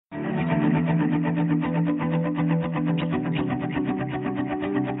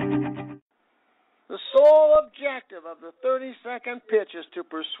objective of the 30-second pitch is to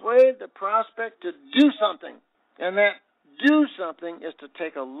persuade the prospect to do something. And that do something is to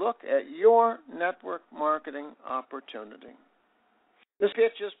take a look at your network marketing opportunity. This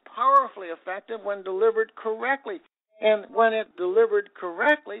pitch is powerfully effective when delivered correctly. And when it's delivered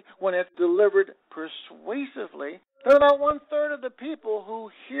correctly, when it's delivered persuasively, then about 1/3 of the people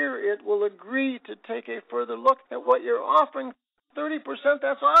who hear it will agree to take a further look at what you're offering. 30%,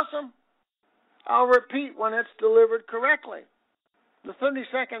 that's awesome. I'll repeat, when it's delivered correctly. The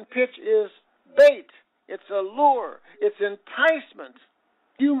 30-second pitch is bait. It's a lure. It's enticement.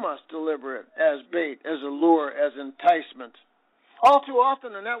 You must deliver it as bait, as a lure, as enticement. All too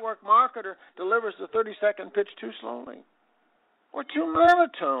often, the network marketer delivers the 30-second pitch too slowly, or too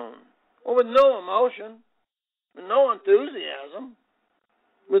monotone, or with no emotion, with no enthusiasm,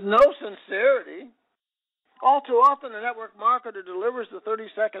 with no sincerity. All too often, the network marketer delivers the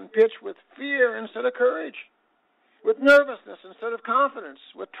 30-second pitch with fear instead of courage, with nervousness instead of confidence,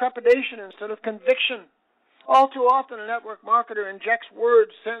 with trepidation instead of conviction. All too often, a network marketer injects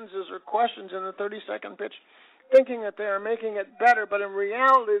words, sentences, or questions in the 30-second pitch, thinking that they are making it better, but in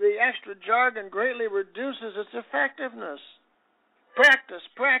reality, the extra jargon greatly reduces its effectiveness. Practice,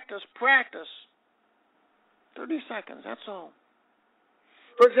 practice, practice. 30 seconds, that's all.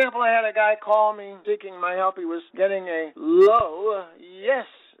 For example, I had a guy call me seeking my help. He was getting a low yes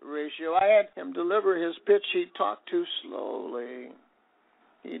ratio. I had him deliver his pitch. He talked too slowly.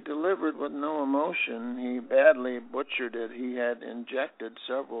 He delivered with no emotion. He badly butchered it. He had injected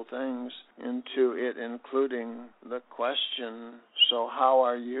several things into it, including the question, so how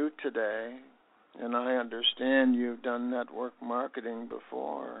are you today? And I understand you've done network marketing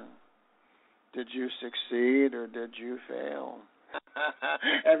before. Did you succeed or did you fail?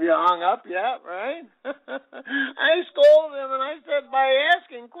 Have you hung up yet, right? I scolded him and I said, by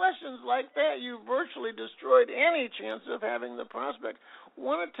asking questions like that, you virtually destroyed any chance of having the prospect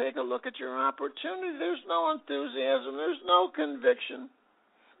want to take a look at your opportunity. There's no enthusiasm. There's no conviction.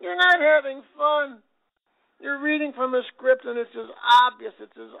 You're not having fun. You're reading from a script and it's as obvious as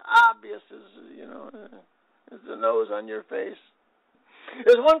the nose on your face.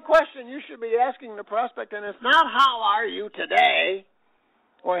 There's one question you should be asking the prospect, and it's not how are you today,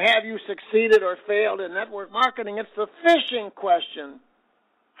 or have you succeeded or failed in network marketing. It's the fishing question.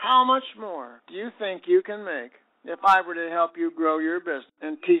 How much more do you think you can make if I were to help you grow your business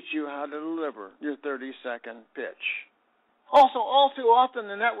and teach you how to deliver your 30-second pitch? Also, all too often,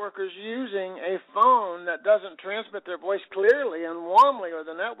 the networker's using a phone that doesn't transmit their voice clearly and warmly, or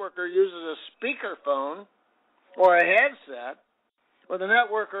the networker uses a speakerphone or a headset, or the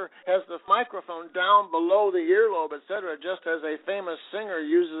networker has the microphone down below the earlobe, etc., just as a famous singer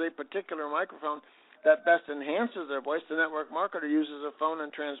uses a particular microphone that best enhances their voice. The network marketer uses a phone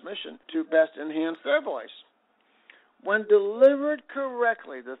and transmission to best enhance their voice. When delivered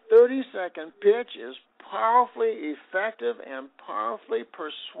correctly, the 30-second pitch is powerfully effective and powerfully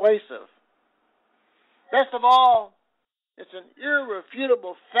persuasive. Best of all, it's an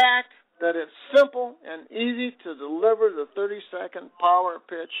irrefutable fact that it's simple and easy to deliver the 30-second power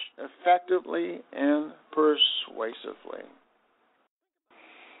pitch effectively and persuasively.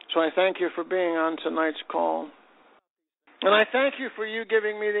 So I thank you for being on tonight's call. And I thank you for you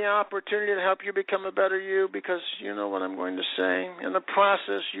giving me the opportunity to help you become a better you, because you know what I'm going to say. In the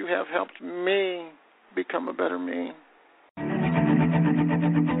process, you have helped me become a better me.